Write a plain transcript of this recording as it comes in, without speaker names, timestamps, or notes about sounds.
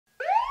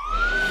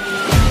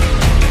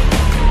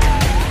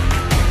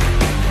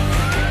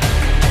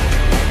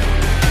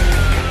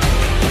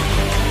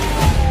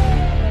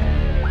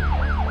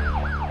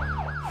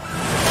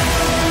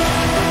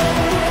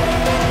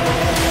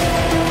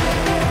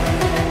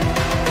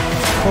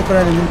ko'k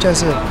rangli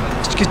nimchasi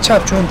ichki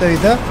chap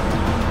cho'ntagida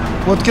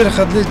o'tkir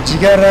hidli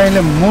jigar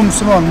rangli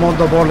mumsimon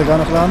modda borligi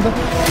aniqlandi.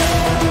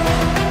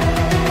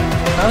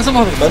 Mana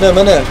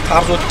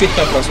qarz o'tib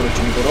ketgan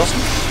prokurorchini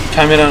ko'ryapsizmi?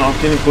 Kamerani olib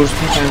kelib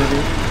ko'rsating kameraga.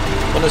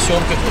 Mana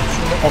syomka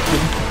shunda olib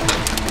keling.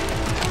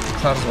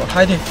 Qarz bor.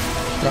 Hayding.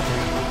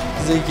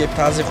 Bizga kelib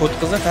tazyiq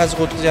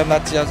o'tkazgan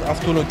natijasida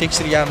avtoulov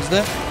tekshirganimizda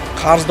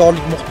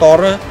qarzdorlik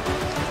miqdori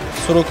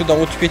srokidan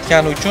o'tib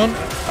ketgani uchun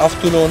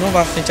avtoulovni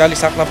vaqtinchalik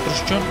saqlab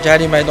turish uchun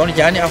jarima maydoni,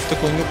 ya'ni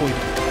avtokonga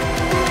qo'ydik.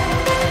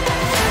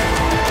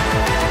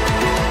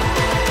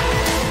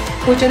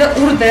 Ko'chada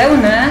urdi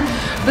uni.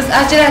 Biz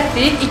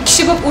ajratdik, 2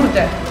 kishi bo'lib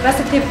urdi.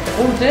 Rosa tepdi,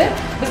 urdi.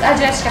 Biz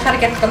ajratishga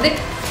harakat qildik.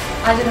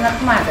 Ajrama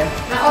qilmadi.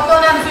 Men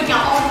ota-onamiz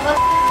o'tgan oldinda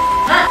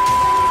ha.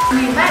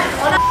 Men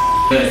ona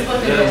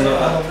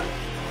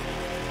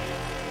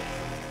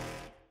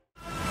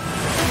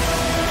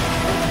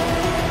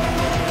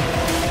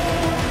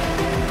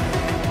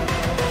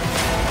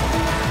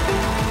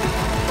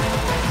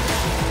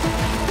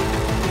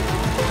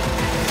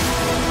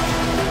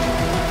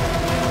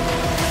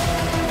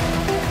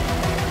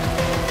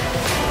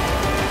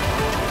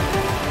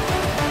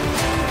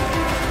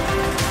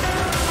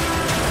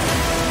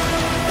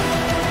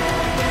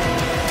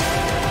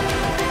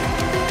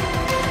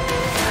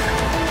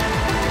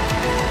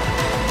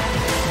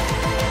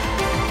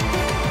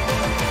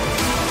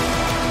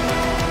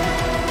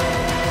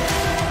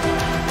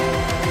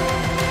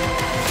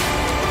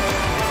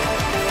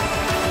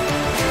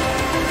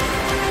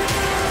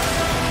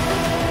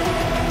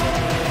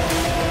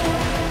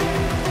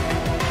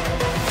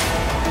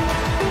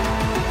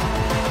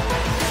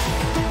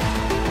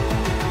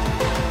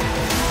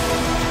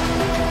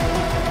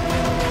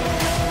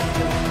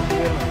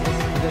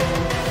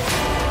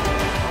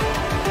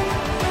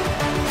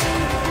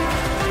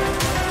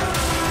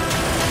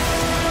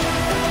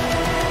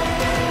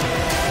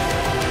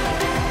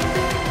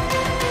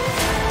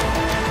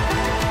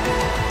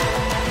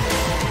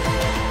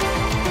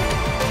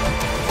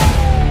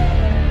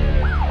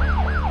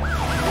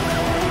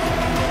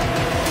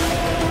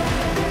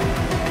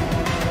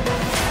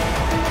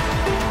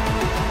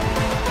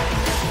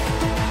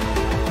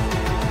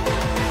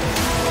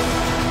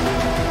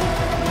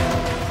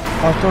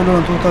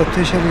avtoulovni to'xtatib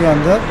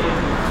tekshirilganda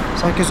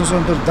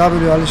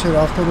 894 W Alisher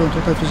avtoulovni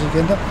to'xtatib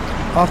tekshirilganda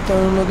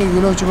avtoulovga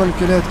yo'lovchi bo'lib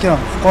kelayotgan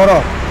fuqaro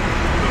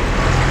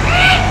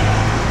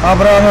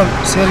Abramov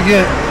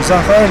Sergey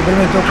Zaxayev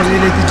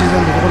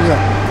 1957-yilda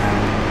tug'ilgan.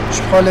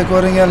 Shubhali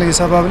ko'ringanligi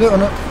sababli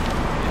uni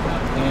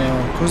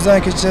ko'zdan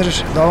kechirish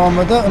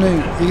davomida uning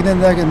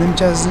egnidagi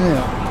nimchasini,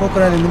 ko'k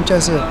rangli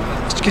nimchasi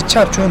ichki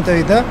chap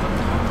cho'ntagida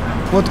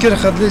o'tkir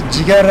hidli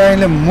jigar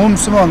rangli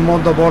mumsimon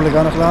modda borligi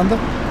aniqlandi.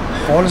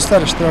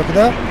 Xolislar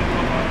ishtirokida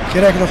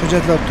kerakli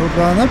hujjatlar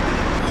to'planib,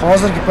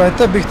 hozirgi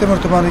paytda Bektemir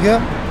tumaniga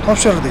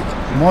topshirdik.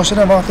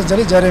 Mashina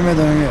vaqtinchalik jarima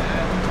maydoniga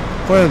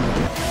qo'yildi.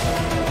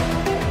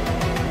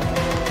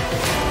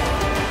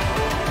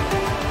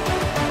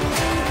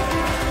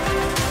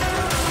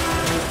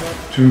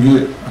 Tungi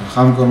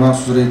hamkor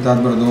maxsus reyd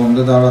tadbiri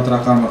davomida davlat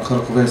raqami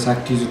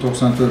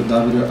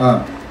 40V894WA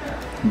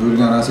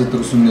bo'lgan rasid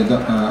rusumli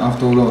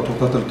avtoulov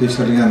to'xtatilib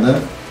tekshirilganda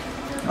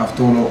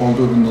avtoulov old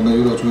o'rindiqda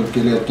yo'lovchi bo'lib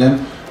kelayotgan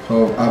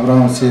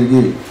Abramov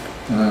Sergey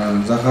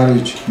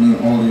Zaxarovichning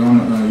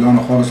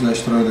yoni xolislar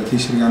ishtirokida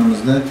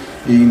tekshirganimizda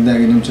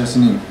egindagi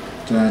nimchasining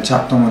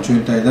chap tomon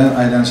cho'ntagidan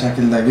aylan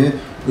shakldagi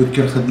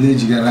o'tkir hidli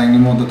jigar rangli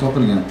modda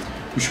topilgan.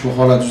 Ushbu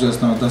holat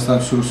yuzasidan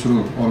dastlabki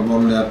surishtiruv olib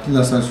borilyapti.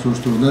 Dastlabki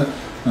surishtiruvda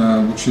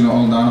bu kishining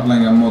oldida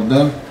aniqlangan modda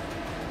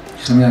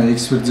kimyoviy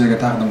ekspertizaga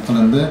taqdim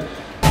qilindi.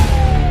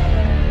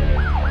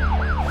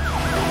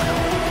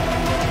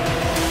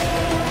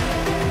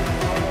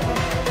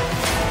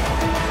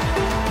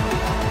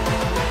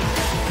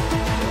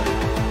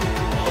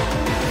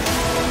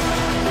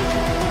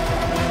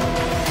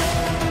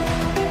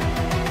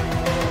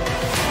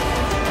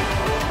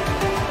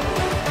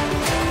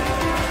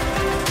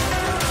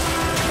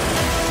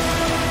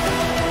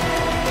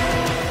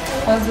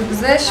 Hozir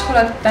biz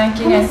Shikolatdan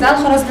kelgan zal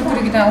Xorazm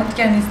okrugidan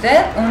o'tganingizda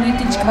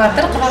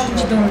 17-kvartal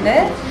 46-domda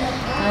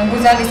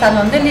go'zallik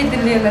salonida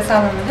liderlar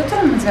salonida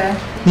turibmiz.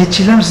 Necha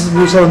yillar siz bu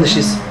salonda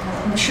ishlaysiz?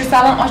 Shu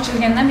salon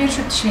ochilgandan beri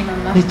shu ishlayman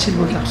men. Necha yil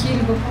bo'ldi? 2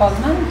 yil bo'lib qoldi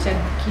menimcha.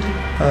 2 yil.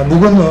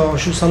 Bugun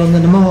shu salonda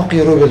nima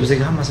voqea ro'y berdi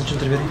bizga hammasini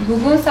tushuntirib bering.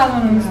 Bugun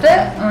salonimizda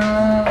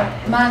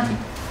men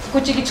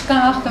ko'chaga chiqqan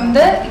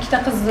vaqtimda ikkita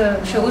qizni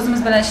o'sha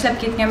o'zimiz bilan ishlab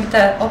ketgan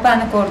bitta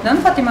opani ko'rdim,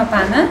 Fatima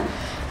opani.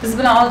 Biz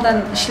bilan oldin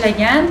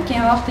ishlagan,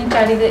 keyin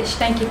vaqtinchalik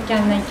ishdan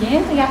ketgandan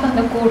keyin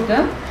yaqinda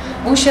ko'rdim.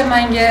 O'sha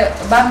menga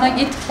barnoq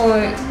etib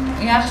qo'y,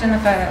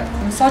 yaxshinaqa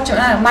sochim,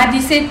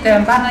 madisa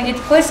aytdim, barnoq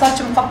etib qo'y,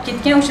 sochim qolib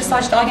ketgan, o'sha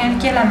sochni olgani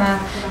kelaman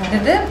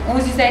dedi.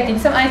 O'zingiz ayting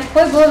desam, aytib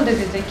qo'y bo'ldi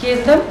dedi.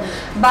 Keldim,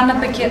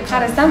 barnoqqa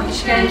qarasam,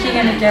 ishga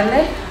kelgan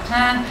ekanlar.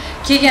 Ha,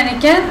 kelgan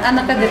ekan,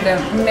 anaqa dedim.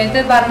 Menda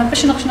barnoqqa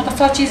shunaqa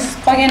sochingiz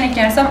qolgan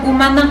ekan desam, u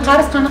mendan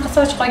qarz qanaqa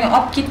soch qolgan,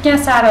 olib ketgan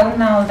sari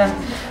undan oldin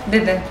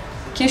dedi.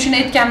 Keyin shuni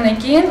aytganimdan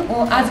keyin u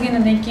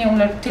ozginadan keyin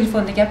ular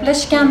telefonda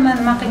gaplashganmi,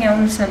 nima qilgan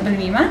unisini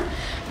bilmayman.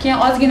 Keyin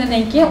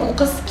ozginadan keyin u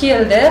qiz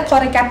keldi,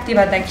 qora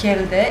Captiva'dan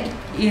keldi.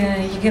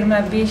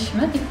 25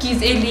 mi?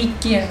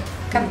 252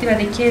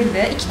 Captiva'da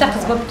keldi. Ikkita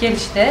qiz bo'lib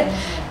kelishdi.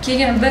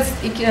 Keyin biz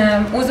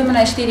o'zim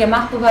bilan ishlaydigan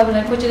Mahbuba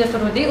bilan ko'chada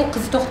turdik. U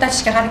qizni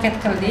to'xtatishga harakat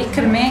qildik.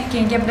 Kirmay,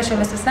 keyin gaplasha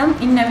olasam,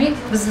 indamay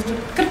bizni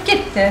kirib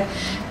ketdi.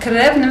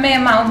 Kirib, nima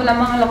men u bilan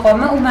mangla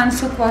qolma, u meni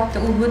so'kyapti,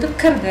 u bu deb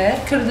kirdi.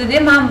 Kirdida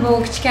men bu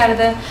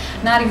ichkarida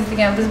Nargiz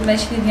degan biz bilan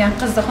ishlaydigan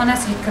qizni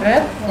xonasiga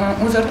kirib,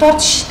 o'zlari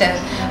tortishdi.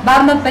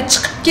 Barmapa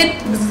chiqib ket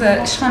bizni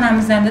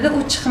ishxonamizdan dedi. U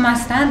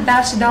chiqmasdan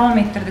darsni davom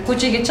ettirdi.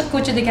 Ko'chaga chiq,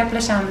 ko'chada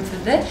gaplashamiz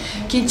dedi.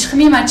 Keyin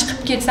chiqmayman, chiqib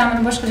ketsam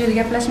boshqa joyda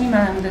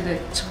gaplashmayman dedi.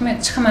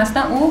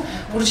 Chiqmasdan u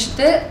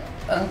urishni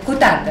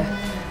ko'tardi.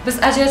 Biz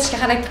ajratishga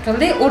harakat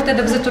qildik.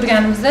 O'rtada biz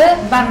turganimizda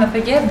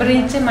Barmapaga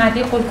birinchi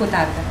Madi qo'l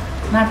ko'tardi.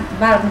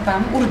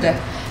 Barnapani urdi.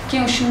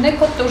 Keyin shunda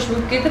katta urush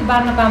bo'lib ketib,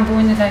 Barnapani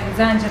bo'ynidagi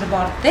zanjiri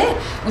bor edi.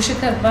 O'sha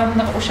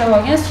Barnapaga o'shab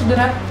olgan,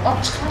 sudrab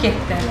olib chiqib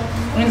ketdi.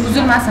 Uni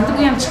uzilmasin deb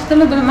u ham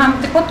chiqdimi,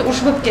 bilmadim, katta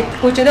urush bo'lib ketdi.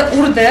 Ko'chada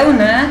urdi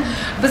uni.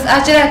 Biz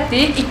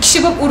ajratdik, 2 kishi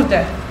bo'lib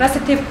urdi. Rosa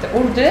tepdi,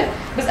 urdi.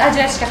 Biz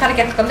ajratishga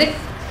harakat qildik.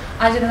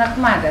 Ajrana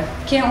qilmadi.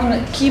 Keyin uni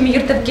kiyimi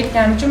yirtib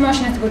ketgani uchun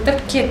mashinasiga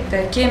o'tirib ketdi.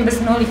 Keyin biz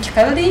 02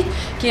 qildik.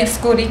 Keyin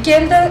skoriy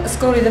keldi.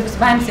 Skoriyda biz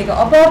больницаga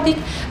olib bordik.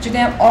 Juda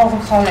ham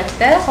og'ir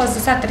holatda.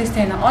 Hozir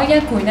satristani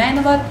olgan, ko'ngli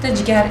aynyapti,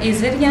 jigar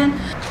ezilgan.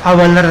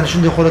 Avvallarida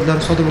shunday holatlar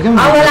sodir bo'lganmi?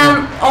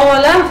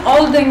 Avvalam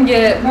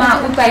oldingi men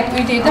u payt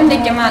uyda edim,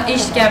 lekin men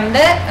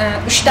eshitganimda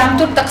 3 dan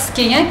 4 ta qiz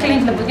kelgan,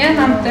 klientlar bo'lgan,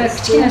 hamda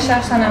kichkina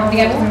Shahsanam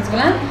degan qizimiz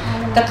bilan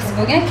bitta qiz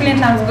bo'lgan,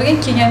 klientlarimiz bo'lgan,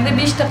 kelganda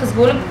 5 ta qiz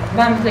bo'lib,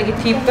 bandilarga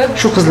tepib.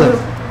 Shu qizlar.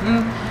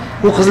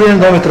 U qizlar ham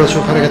davom ettiradi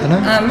shu harakatini.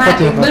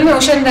 Bilmayman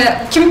o'shanda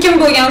kim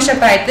bo'lgan o'sha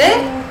payti.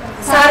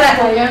 Sara,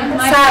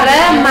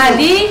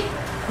 Madi,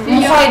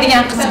 Muhoy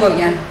degan qiz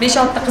bo'lgan.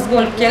 5-6 ta qiz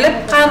bo'lib kelib,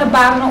 qani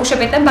barni o'sha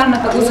paytdan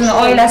Barnapa o'zini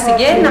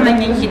oilasiga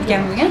Namanganga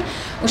ketgan bo'lgan.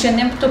 O'shanda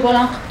ham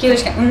to'polon qilib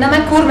kelishgan. Unda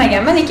men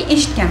ko'rmaganman, lekin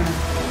eshitganman.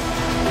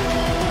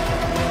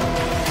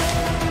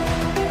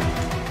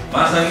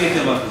 Men senga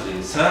aytaman qizim,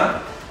 sen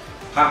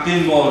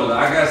haqqing bor edi.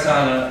 Agar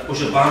seni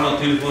o'sha barno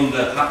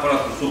telefonda haqorat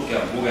qilib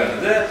so'kkan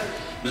bo'lganida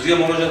bizga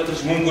murojaat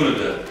qilish mumkin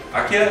edi.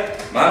 Aka,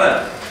 mana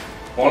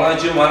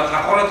falonchi meni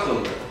haqorat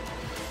qildi.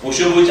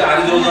 O'sha bo'yicha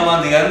ariza yozaman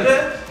deganda,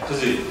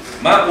 qizim,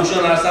 men o'sha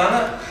narsani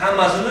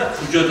hammasini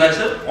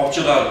hujjatlashib olib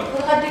chiqardim.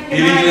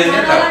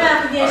 Belgilangan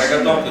tartibda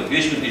harakat topdim.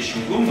 5 minut ish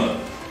mumkinmi?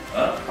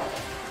 Ha?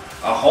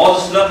 Hozir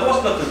sizlar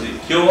qilyapsizlar qizim.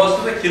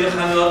 Kelyapsizlar, kelin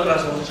hamyonni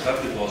rasmini chiqarib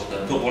ketyapsizlar.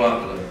 To'polon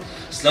qilib.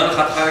 Sizlarning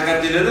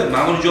xatti-harakatlaringizda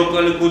ma'muriy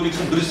javobgarlik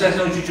kodeksining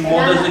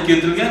 183-moddasida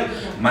keltirilgan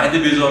mayda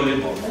bezorilik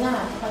bor.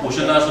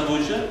 O'sha narsa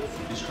bo'yicha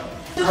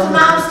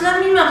Men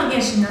afsuslanmayman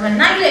qilgan ishimni. Men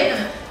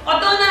naglayman.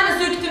 Ota-onani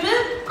so'kdimi?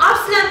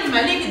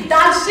 Afsuslanmayman, lekin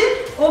dalshi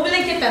u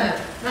bilan ketaman.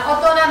 Men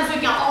ota-onani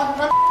so'kkan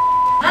odamman.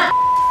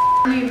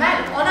 Nima?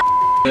 Ona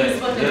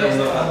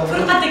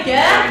Furqat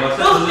aka,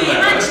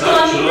 to'xtayman,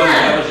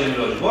 chiqolmayman.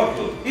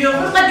 Yo'q,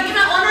 Furqat aka,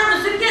 men onamni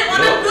so'kkan,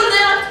 onam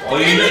ko'ryapti.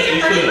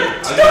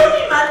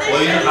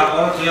 Oyini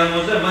haqorat qilgan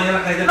bo'lsa, men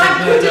yana qayta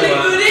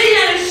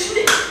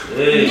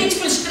Necha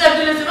pul ishtirok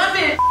qilaman,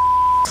 men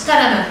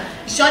chiqaraman.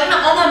 Ishoningman,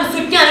 onamni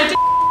so'kkan uchun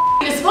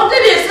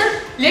isbotlab bersin,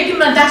 lekin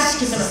men darsga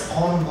ketaman.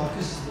 Qonun bor-ku,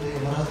 siz bunga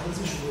murojaat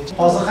qilasiz shu bo'yicha.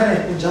 Hozir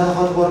qarang, bu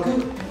jarohat bor-ku,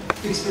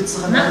 ekspertiza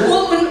qiladi.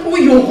 U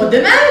yo'q edi.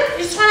 Men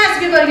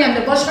ishxonasiga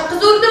borganda boshqa qiz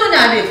urdi uni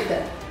obyektda.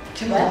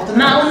 Kim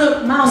Men uni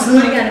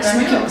ko'rganim.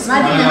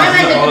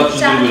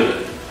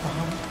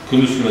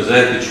 Kunduz kuni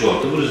zaryadga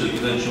tushyapti, 102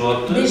 dan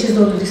tushyapti. 500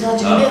 dollarlik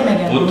sochini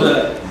bermagan. Bunda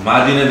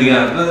Madina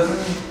degan qiz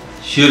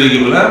sherigi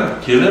bilan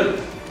kelib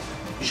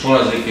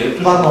ishxonasiga kelib,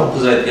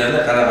 qiz aytganda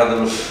qanaqadir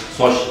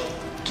soch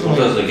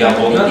o'rtasida gap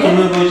bo'lgan,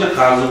 uni bo'yicha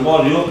qarzi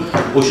bor yo'q,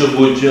 o'sha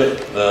bo'yicha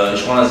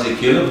ishxonasiga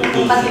kelib, bu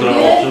qizni sudrab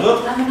olib chiqib,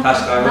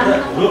 tashqarida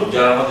urib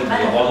jarohat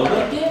etgan. Hozirda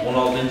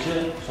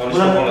 16-sonli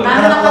ishxonada.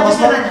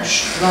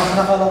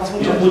 Qanaqa aloqasi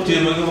bor? Bu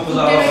temaga bu qiz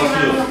aloqasi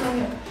yo'q.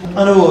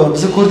 Ana bu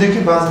biz ko'rdikki,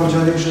 ba'zi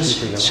joylarda o'sha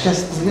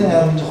shikast qilgan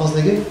ayrim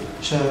jihozlarga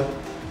o'sha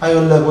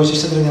ayollar bo'yicha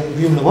ishlatilgan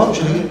buyumlar bor,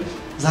 o'shalarga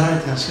zarar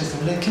etgan shikast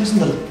bilan kim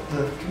sindirdi?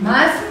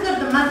 Men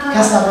sindirdim, men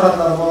Kasb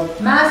apparatlari bor.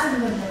 Men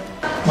sindirdim.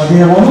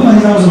 Madina bormi,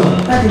 Madina o'zimi?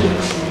 Madina.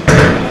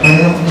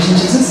 Madina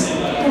nechinchisiz?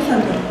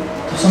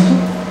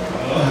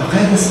 94.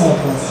 Qayerda savob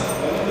qilasiz?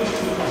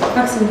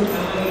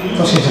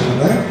 Toshkent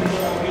shahrida.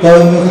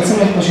 Doimiy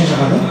o'qitsam, Toshkent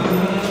shahrida.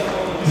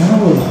 Nima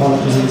bo'ldi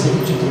holat bizga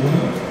tushuntirib?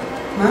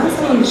 Men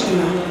salonda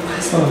ishlayman.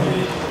 Salonda.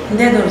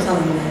 Nedor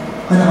salonda.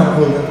 Qanaqa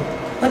bo'ldi?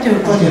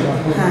 Fotima.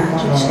 Ha,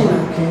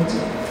 ishlayman.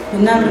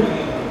 Bundan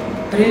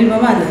bir yil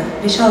bo'lmadi,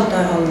 5-6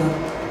 oy oldin.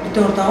 Bitta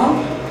o'rtog'im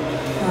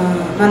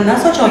mendan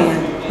soch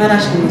olgan.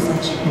 Marashli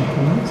soch.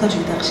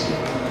 Sochiga taqishga.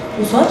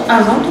 Bu soch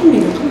arzon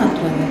turmaydi, qimmat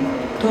turadi.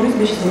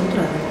 400-500 dollar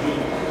turadi.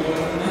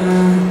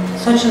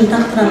 Sochini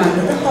taqtiraman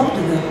dedi, xo'p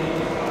dedi.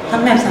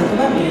 Taqmayapsan-ku,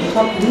 baribir.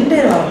 Xo'p dedim,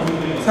 berib oldim.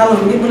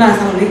 Salonga, bular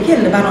salonga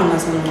keldi, Barona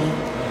saloniga.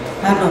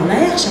 Barno bilan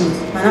yaxshimiz.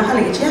 Mana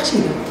haligacha yaxshi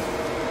edim.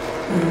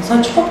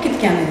 Sochi qolib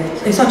ketgan edi.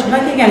 Soch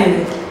bilan kelgan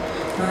edi.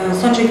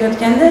 Soch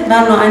ekayotganda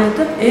Barno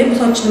aynitib, bu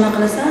sochni nima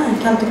qilasan?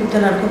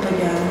 Kalta-kultalar ko'p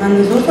ekan.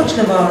 Menda zo'r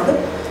sochlar bor deb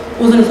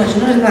o'zini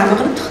sochini reklama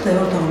qilib tiqdi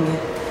o'rtog'imga.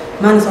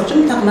 Mani sochim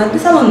taqmadi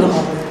salonda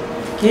qoldi.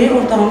 Keyin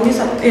o'rtog'imga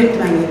aytdi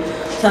menga,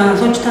 "Sen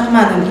soch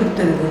taqmading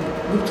turibdi" dedi.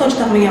 Bu soch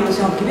taqmagan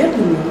bo'lsa olib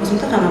berdim men. O'zim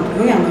taqaman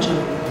ko'rgan bosham.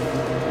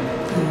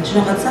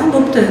 Shunaqa desam,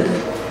 "Bo'pti" dedi.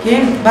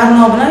 Keyin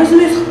Barno bilan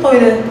yuzma yuz qilib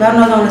qo'ydi.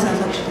 Barnodan olasan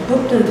sochni.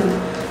 "Bo'pti" dedim.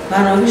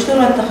 Barnoga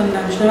ishtirvatda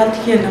qildim, ishtirvatda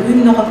keldim.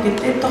 Uyimda qolib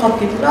ketdi, erta qolib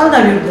ketdi,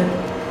 aldab yurdi.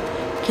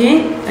 Keyin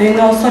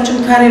endi sochim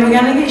kare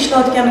bo'lganiga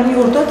ishlayotganimga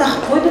o'rta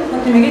taqib qo'ydi.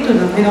 Fatimaga aytdim,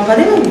 "Men opa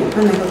demayman,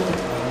 qanday qilib?"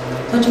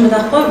 Sochimni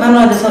taqib qo'yib,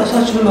 Barnoda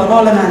sochim bor,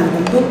 olaman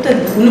dedim. "Bo'pti"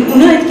 dedi.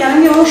 Uni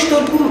aytganimga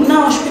 3-4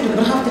 kundan oshib ketdi,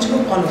 bir haftacha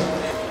bo'lib qoldi.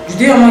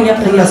 Juda yomon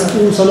gapirgan.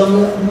 U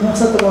salonga nima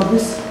maqsadda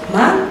bordingiz?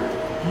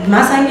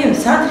 Men senga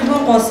sal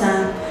telefon qolsam,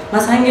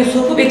 men senga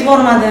so'kib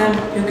e'tibormadim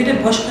yoki deb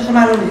boshqa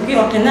qilmadim yoki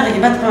orqangdan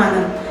g'iybat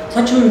qilmadim.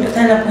 Sochimni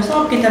taylab qo'ysam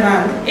olib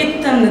ketaman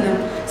aytdim dedim.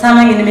 Sen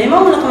menga nima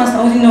ma'mula qilmasdan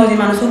o'zingni o'zing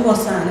meni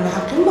so'kyapsan, nima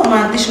haqqim bor?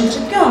 Men tishimni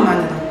tishib kelman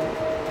dedim.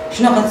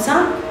 Shunaqa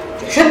desam,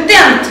 shu yerda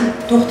ham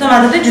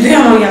to'xtamadida juda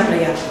yomon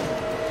gapirgan.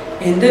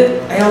 Endi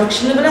ayol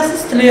kishini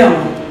bilasiz, tili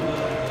yomon.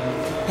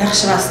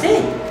 Yaxshi emas-da.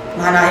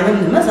 Mani aybim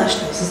nima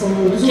zashti? Siz uni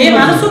o'zingiz keyin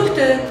meni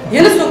so'kdi,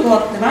 yana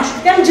so'kyapti. Men shu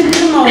ham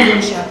jim-jim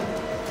o'ylashyapti.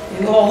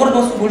 Endi og'ir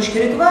bosib bo'lish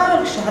kerak va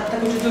hatto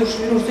ko'chada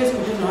urishib yursangiz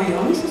ko'chada noy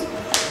olmaysiz.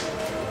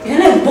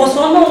 Yana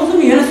bosolmay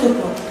o'zim yana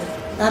so'kyapti.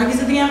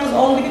 Nargiza degan qiz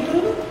oldiga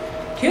turdi.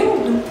 Keyin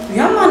urdim. U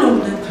ham meni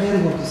urdi.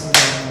 Qayerga o'tdingiz?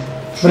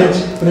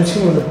 Birinchi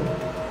kim urdi?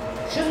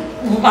 Shu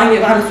mani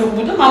so'kib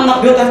urdi. Men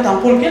bu yoqdan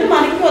qo'l keldi,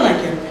 meniki bu yoqdan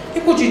keldi.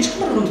 Ko'chaga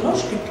chiqib urdim,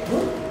 o'sha ketdik.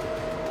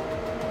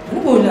 Mana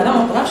bo'ylarim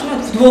oqlab, shuna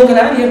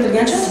futbolkalarim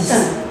yirtilgancha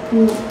o'tgan. Bu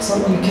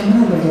salonga kim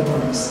bilan birga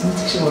bordingiz?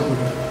 Necha kishi bor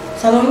edi?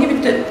 Salonga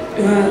bitta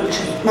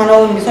mana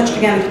o'g'limga soch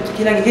qilgan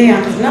kelgan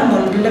qiz bilan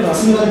birga bor.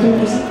 Sizlar kim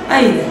o'zi?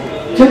 Ayda.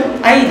 Kim?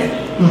 Ayda.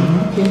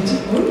 Keyinchi?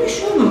 Buni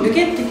shu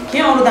ketdik.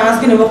 Keyin oradan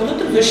ozgina vaqt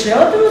o'tib biz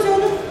ishlayapmiz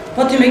yo'lda.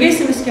 Fotimaga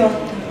SMS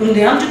kelyapti. Bunda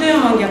ham juda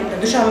yomon gapda.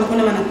 Dushanba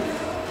kuni mana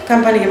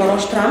kompaniyaga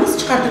borib turamiz,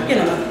 chiqartirib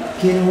kelaman.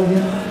 Keyin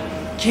bo'lgan.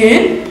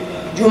 Keyin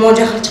jomon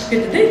jahl chiqib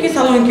ketdi-da, keyin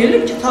salonga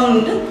keldik,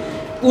 salonda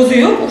o'zi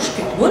yo'q, urushib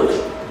ketdi bo'ldi.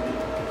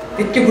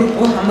 Bitta guruh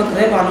bor, hamma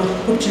kirib, ba'zi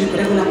ko'pchilik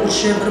kirib, ular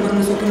urushib,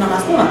 bir-birini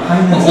so'kinamasmi?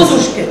 O'zi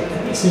urushib ketdi.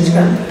 Siz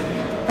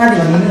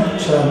Madina,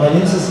 o'sha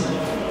Madina siz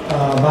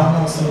Barno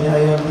ismli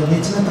ayolni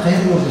necha marta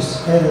qayerga ko'rdingiz?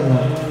 Qayerdan?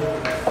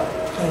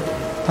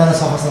 Tana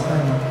sohasida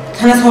qayerdan?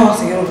 Tana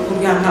sohasiga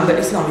urganman, bir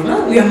islomiyman.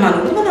 U ham meni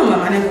urdi, mana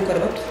men ham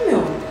ko'karib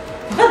turmayman.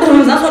 Faqat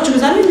birimizdan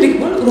sochimizdan yillik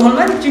bo'lib ura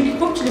olmadik, chunki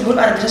ko'pchilik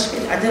bo'lib ajrashib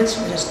ketdi.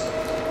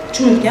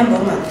 Chunki ham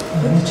bormadi.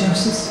 Necha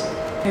yoshsiz?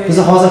 Biz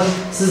hozir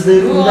sizni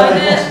unda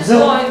aytmoqchi, biz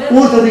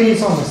o'rtadagi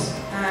insonmiz.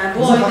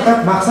 Biz faqat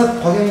maqsad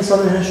qolgan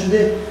insonlar yana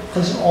shunday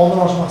qilishni oldin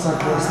olish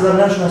maqsadida. Sizlar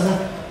bilan shu narsani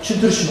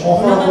tushuntirishni,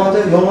 oxir-oqibatda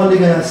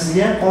yomonligini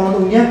sizga ham qonunda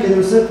unga ham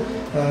kelsa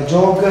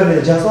javobgarlik,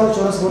 jazo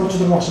chorasi bor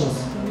tushuntirmoqchimiz.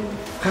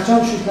 Qachon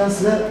shu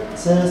sizlar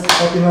siz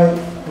Fatima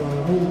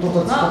bu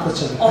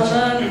to'xtatishadi.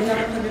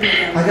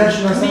 Agar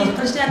shu narsani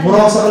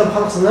murosa qilib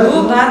hal qilsalar, bu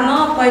Barno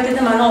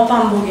paytida meni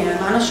opam bo'lgan,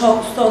 meni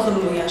ustozim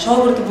bo'lgan,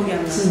 shogirdi bo'lgan.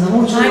 Siz nima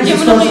uchun menga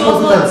bunaqa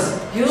yozib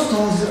yo'q.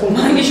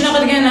 Menga shunaqa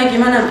degandan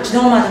keyin men ham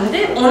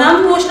chidolmadim-da. Onam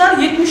yoshlar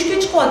 70 ga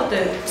chiqyapti.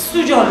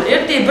 Stujol,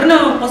 ertaga bir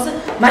nima bo'lib qolsa,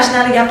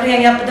 mashinani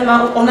gapirgan gapida men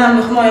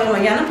onamni himoya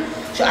qilmaganim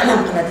shu alam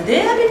qiladi-da,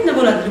 abitni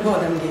bo'ladi bu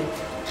odamga.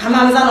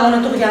 Hammamizdan ona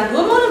tug'gan-ku,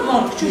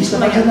 mol kuchim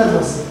ishlamagan.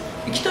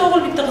 Ikkita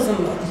o'g'il, bitta qizim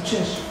bor. 3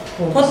 yosh.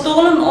 Katta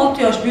o'g'lim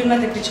 6 yosh, bu yil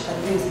maktabga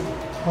chiqadi, benzin.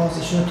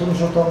 Hozir shuni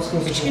turmush o'rtog'ingiz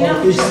Kichkina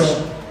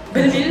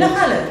bilmaydi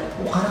hali.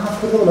 U qanaqa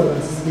fikrda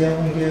bo'ladi sizga,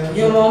 unga?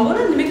 Yomon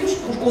bo'ladi, nimaga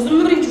o'zim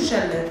birinchi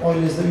ushadi.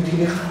 Oilangizda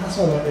uydagilar qanaqa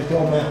so'raydi? Ertaga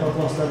ommaviy axborot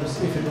vositalari biz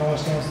efirda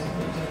namoyishlaymiz.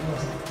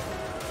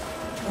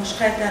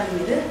 Boshqa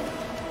aytlarmidi?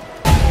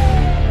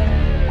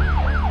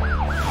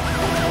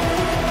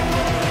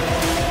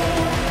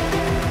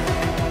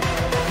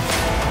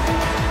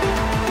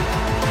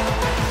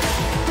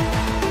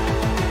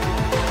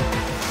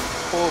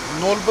 Xo'p,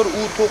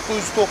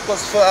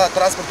 01U909 FA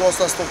transport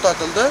vositasi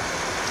to'xtatildi.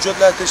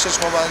 Hujjatlar tekshirish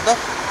mobaynida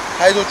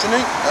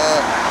haydovchining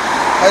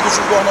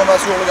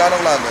guvohnomasi yo'qligi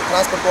aniqlandi.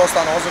 Transport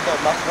vositani hozirda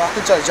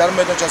vaqtinchalik jarima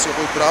maydonchasiga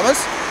qo'yib turamiz.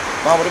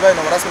 Ma'muriy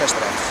bayonnoma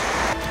rasmiylashtiramiz.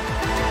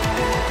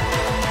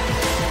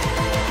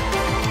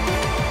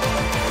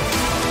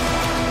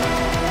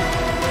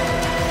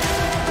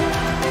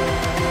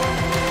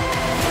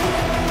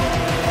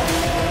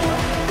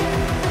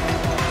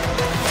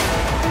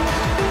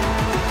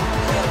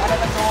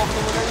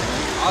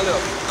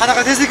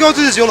 Qanaqa tezlikka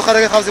o'tdingiz? Yo'l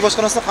harakati xavfsizligi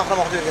boshqarmasida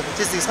qahramonlik bergan.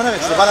 Tezligingiz qanaqa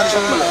edi? Balandlik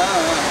bilan.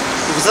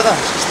 Bizada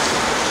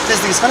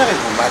tezligingiz qanaqa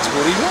edi?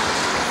 Majburiymi?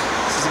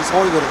 Sizga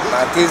savol berdim.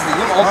 Men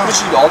tezligim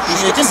 60 edi.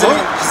 60 ga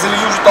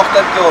qizilga уже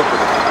to'xtab kelyapti.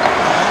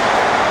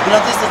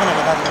 Bular tezlik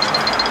qanaqa?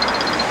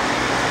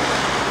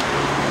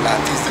 Men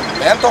tezlik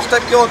men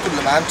to'xtab kelyapti.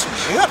 Menimcha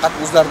faqat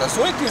o'zlaridan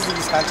so'ray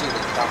tezligingiz qancha edi?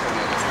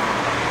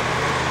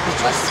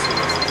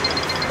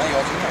 Men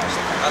yozmayman.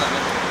 Ana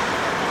men.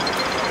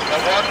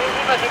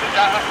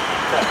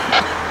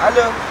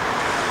 Alo.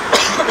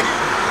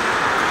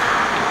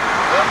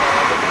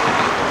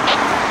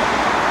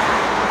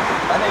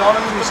 Ana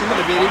yonimizga shuni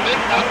berib,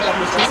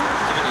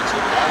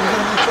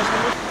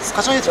 Siz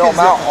qachon yetib Yo'q,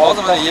 keldingiz? men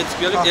hozir yetib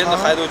kelib, endi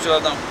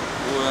haydovchilardan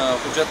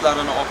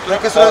hujjatlarini olib turib.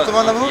 Yakkasaroy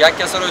tumanida bu?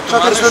 Yakkasaroy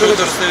tumani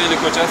Sho'tirsteveli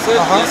ko'chasi,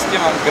 eski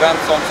mana Grand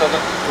Somsada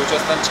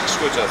ko'chasidan chiqish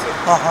ko'chasi.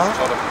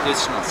 Chorib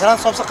yetishmas. Grand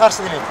Somsa qarshi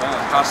demak. Ha,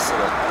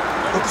 qarshisida.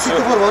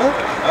 Svetofor bor-ku?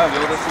 Ha, bu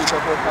yerda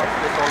svetofor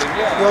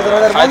solingan.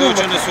 Piyodalar bormi?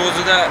 Haydovchini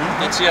so'zida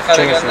ichiga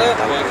qaraganda,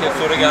 kelib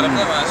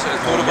so'raganimda mana shu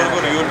to'g'ri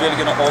bir yo'l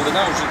belgini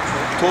oldidan o'sha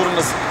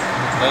tormoz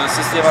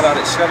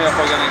sistemalari ishlamay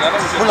qolgan ekan,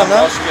 o'sha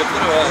boshib ketdi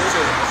va shu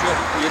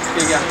yetib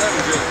kelganda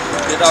o'sha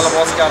pedalni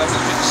bosganimda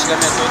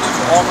ishlamay turdi.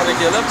 Shu oxiri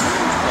kelib,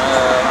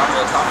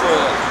 mana Taxo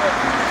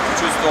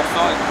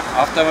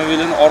 390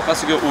 avtomobilining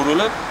orqasiga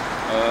urilib,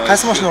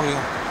 qaysi mashina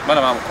urilgan? Mana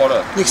qora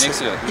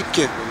Nexia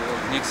 2.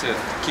 Nexia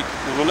 2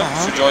 urilib,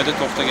 shu joyda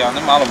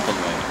to'xtaganini ma'lum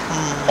qilmaydi.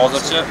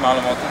 Hozircha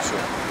ma'lumotim shu.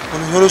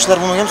 Buni yo'lovchilar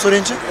bo'lmagan,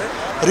 so'raychi.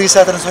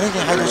 Registratorni so'rang,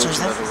 keyin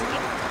haydovchimizdan.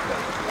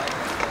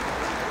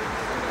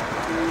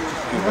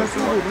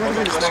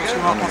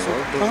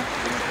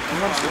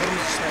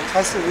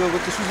 Qaysi yo'lga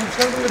suzib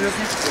chiqardinglar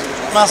yoki?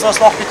 Men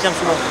asosida oqib ketgan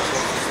sular.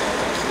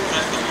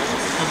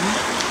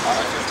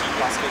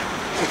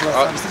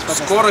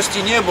 Скорости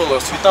не было,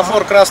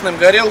 светофор красным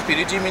горел,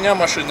 впереди меня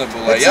машина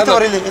была. Это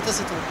светофор или это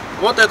светофор?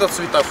 Вот этот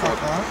светофор.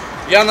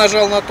 Я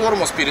нажал на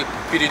тормоз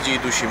впереди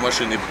идущей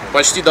машины,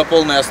 почти до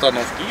полной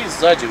остановки, и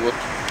сзади вот.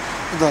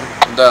 Удар.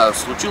 Да,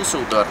 случился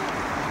удар.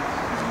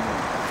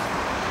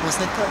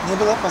 Не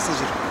было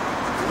пассажир?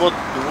 Вот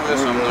двое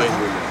со мной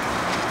были.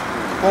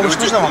 Помощь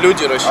нужна вам?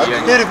 Люди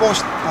россияне. Теперь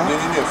помощь.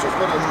 Не-не-не, все в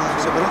порядке.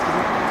 Все в порядке?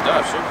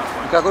 Да, все.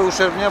 Никакой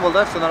ушерб не был,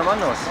 да? Все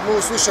нормально у вас? Мы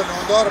услышали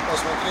удар,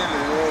 посмотрели,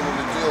 и он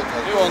улетел.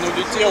 И он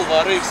улетел в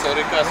арык, с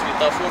арыка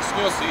светофор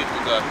снес и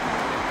туда.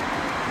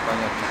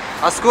 Понятно.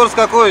 А скорость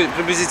какой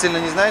приблизительно,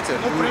 не знаете?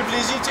 Ну,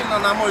 приблизительно,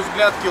 на мой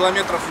взгляд,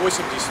 километров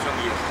 80 он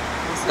ехал.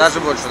 Даже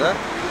больше, да?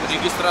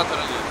 Регистратора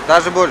нет.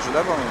 Даже больше,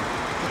 да, по-моему?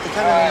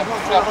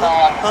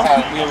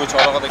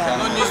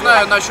 Ну, не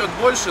знаю насчет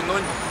больше, но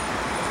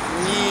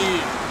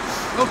не...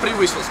 Ну,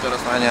 превысил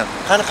скорость. Понятно.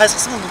 Qani qaysi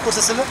qismi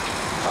ko'rsatsizlar?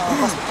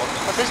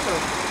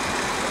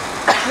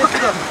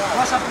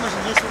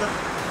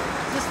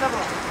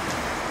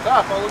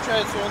 Да,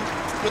 получается, он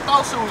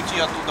пытался уйти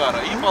от удара,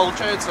 и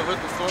получается в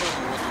эту сторону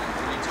вот он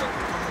полетел.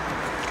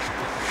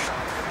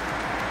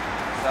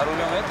 За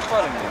рулем это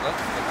парень был, да?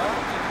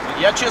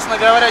 Я, честно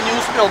говоря, не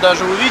успел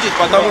даже увидеть,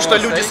 потому что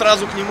люди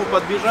сразу к нему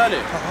подбежали,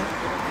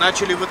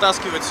 начали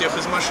вытаскивать всех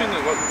из машины,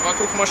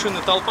 вокруг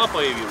машины толпа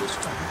появилась.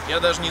 Я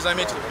даже не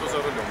заметил, кто за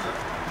рулем.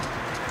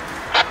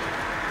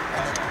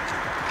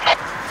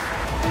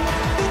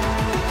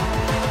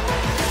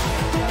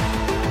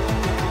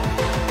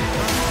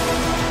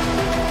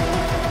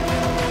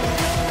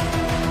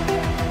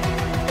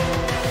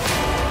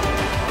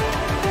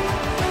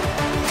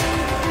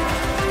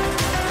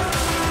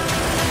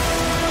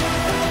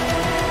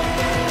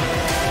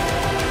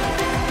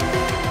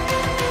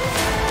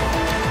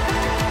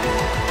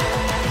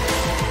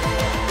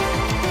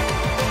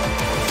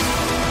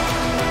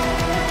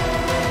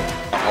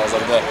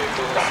 Hozirda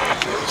ikkita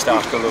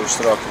avtomobil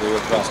ishtirokida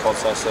yo'l transport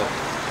hodisasi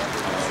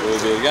ro'y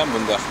bergan.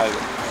 Bunda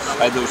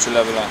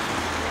haydovchilar bilan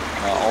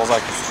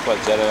og'zaki suhbat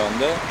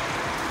jarayonida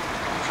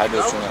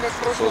haydovchini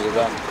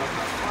so'zidan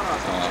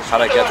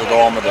harakati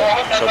davomida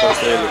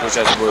Shotirsteveli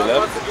ko'chasi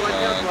bo'ylab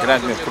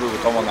Grand Met klubi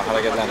tomonidan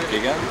harakatlanib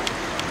kelgan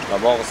va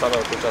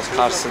Bog'isariy ko'chasi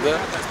qarshisida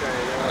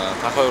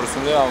Taxo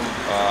rusumli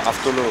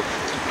avtolog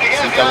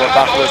svetofor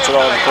taqdir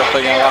chirog'i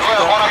to'xtagan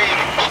vaqtda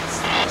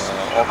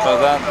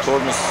orqadan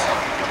tormoz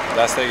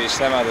dastagi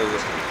ishlamadi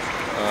deb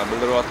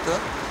bildiryapti.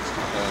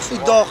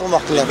 Iddao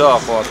qilmoqdalar. Iddao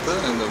qilyapti.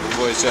 Endi bu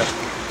bo'yicha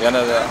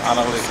yanada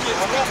aniqlik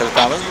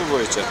kiritamiz bu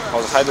bo'yicha.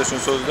 Hozir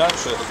haydovchining so'zidan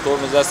shu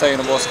tormoz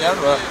dastagini bosgan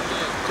va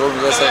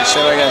tormoz dastagi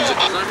ishlamagan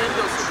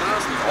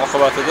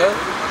oqibatida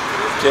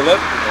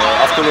kelib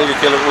avtologga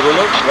kelib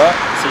urilib va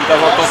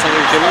svetofor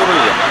to'siniga kelib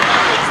urilgan.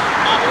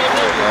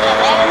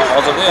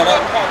 Hozirda yana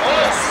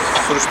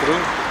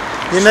surishtiruv.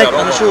 Demak,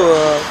 mana shu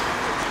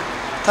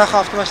Taxo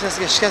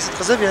avtomashinasiga shikast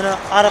yetkazib, yana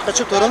ariqqa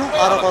chiqib, to'g'rimi?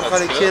 Ariq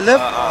orqali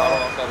kelib,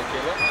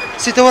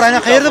 svetofor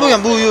aynan qayerda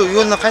bo'lgan? Bu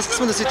yo'lning qaysi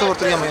qismida svetofor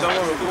turgan bo'lgan?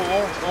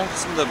 O'ng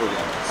qismida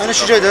bo'lgan. Ana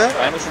shu joyda,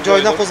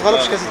 joyidan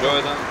qo'zg'alib shikast yetgan.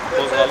 Joyidan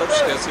qo'zg'alib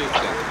shikast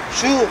yetgan.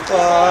 Shu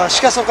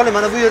shikast orqali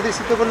mana bu yerdagi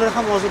svetoforlar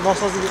ham hozir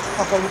nosozlik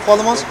ahvoli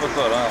qoldi-mi?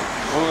 Svetofor, ha.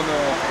 Buni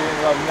keyin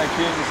va bundan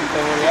keyingi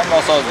svetofor ham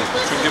nosozlik.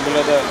 Chunki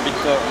bularda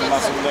bitta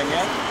nimasi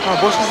bo'langan. Ha,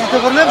 boshqa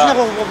svetoforlar ham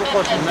shunaqa bo'lib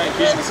qoldi. Bundan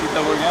keyingi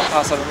svetoforga ham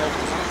ta'sirini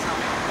o'tkazdi.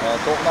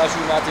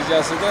 To'qnashuv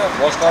natijasida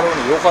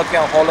boshqaruvni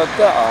yo'qotgan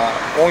holatda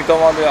o'ng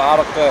tomondagi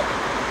ariqqa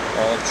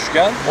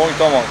tushgan, o'ng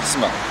tomon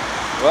qismi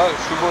va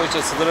shu bo'yicha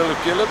sidirilib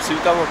kelib,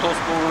 svetofor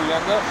to'sib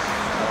urilganda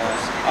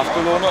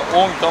avtologni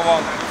o'ng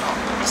tomon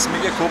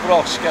qismiga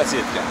ko'proq shikast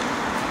yetgan.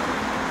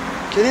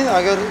 Keling,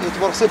 agar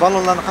e'tibor qilsak,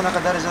 ballonlarni qanaqa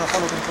darajada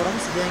holatini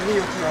ko'ramiz, yangi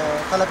yoki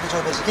talabga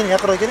javob berish. Keling,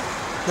 yaqinroq keling.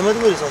 Nima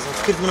deb o'ylaysiz hozir?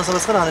 Fikr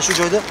munosabat qilib, ana shu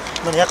joyda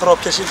buni yaqinroq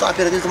kelishib,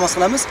 operativ iltimos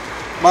qilamiz.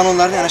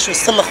 Ballonlarning ana shu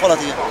silliq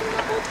holatiga.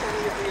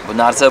 Bu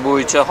narsa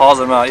bo'yicha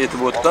hozir men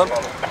aytib o'tdim.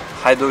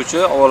 Haydovchi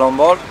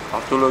avvalambor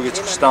avtologga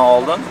chiqishdan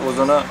oldin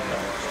o'zini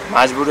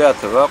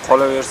majburiyati va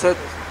qolaversa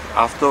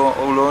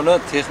avtoulovni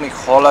texnik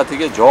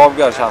holatiga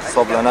javobgar shaxs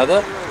hisoblanadi.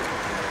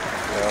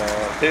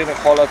 Texnik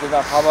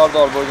holatidan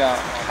xabardor bo'lgan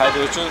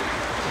haydovchi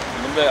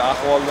bunday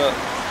ahvolda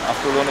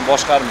avtoulovni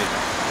boshqarmaydi.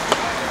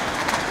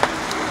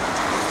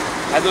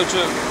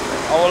 Haydovchi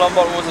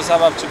avvalambor o'zi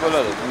sababchi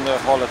bo'ladi bunday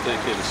holatga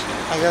kelishga.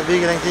 Agar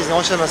belgilangan tezlikni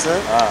oshirmasa,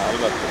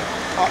 albatta.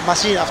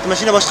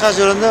 avtomashina boshqarish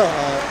jarayonida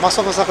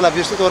masofa saqlab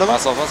yursa, to'g'rimi?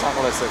 Masofa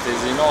saqlasa,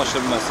 tezlikni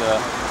oshirmasa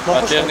va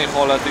texnik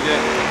holatiga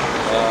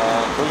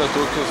to'la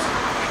to'kis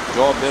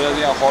javob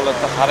beradigan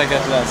holatda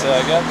harakatlansa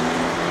agar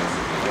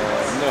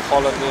bunday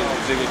holatlar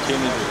yuzaga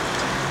kelmaydi.